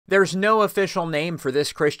There's no official name for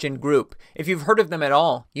this Christian group. If you've heard of them at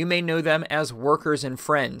all, you may know them as Workers and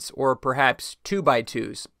Friends, or perhaps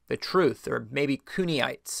 2x2s. The Truth, or maybe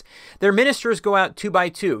Cooneyites. Their ministers go out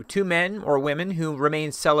 2x2, two men or women who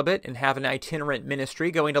remain celibate and have an itinerant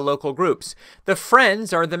ministry going to local groups. The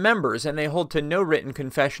Friends are the members, and they hold to no written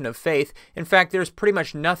confession of faith. In fact, there's pretty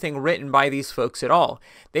much nothing written by these folks at all.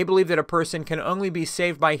 They believe that a person can only be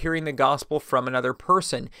saved by hearing the gospel from another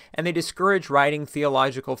person, and they discourage writing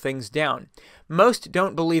theological things down. Most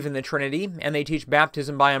don't believe in the Trinity, and they teach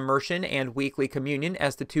baptism by immersion and weekly communion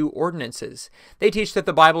as the two ordinances. They teach that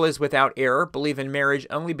the Bible is without error, believe in marriage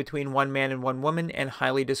only between one man and one woman, and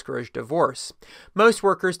highly discourage divorce. Most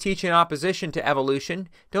workers teach in opposition to evolution,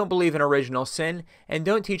 don't believe in original sin, and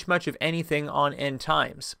don't teach much of anything on end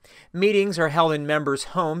times. Meetings are held in members'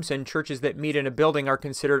 homes, and churches that meet in a building are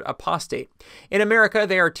considered apostate. In America,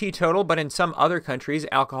 they are teetotal, but in some other countries,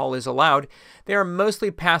 alcohol is allowed. They are mostly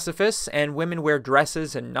pacifists, and women wear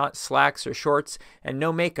dresses and not slacks or shorts, and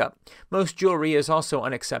no makeup. Most jewelry is also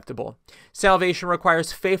unacceptable. Salvation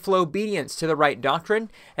requires faithful obedience to the right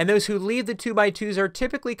doctrine, and those who leave the 2x2s are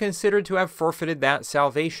typically considered to have forfeited that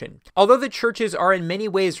salvation. Although the churches are in many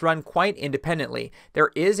ways run quite independently,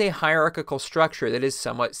 there is a hierarchical structure that is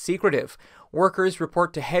somewhat secretive. Workers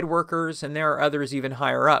report to head workers, and there are others even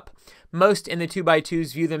higher up. Most in the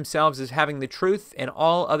 2x2s view themselves as having the truth, and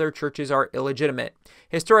all other churches are illegitimate.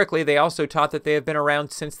 Historically, they also taught that they have been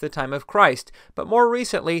around since the time of Christ, but more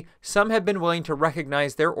recently, some have been willing to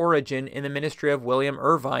recognize their origin in the ministry of William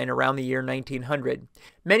Irvine around the year 1900.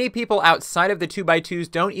 Many people outside of the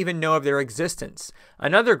 2x2s don't even know of their existence.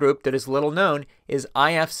 Another group that is little known is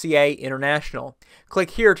IFCA International.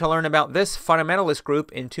 Click here to learn about this fundamentalist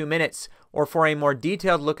group in 2 minutes, or for a more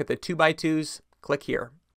detailed look at the 2x2s, click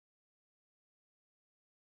here.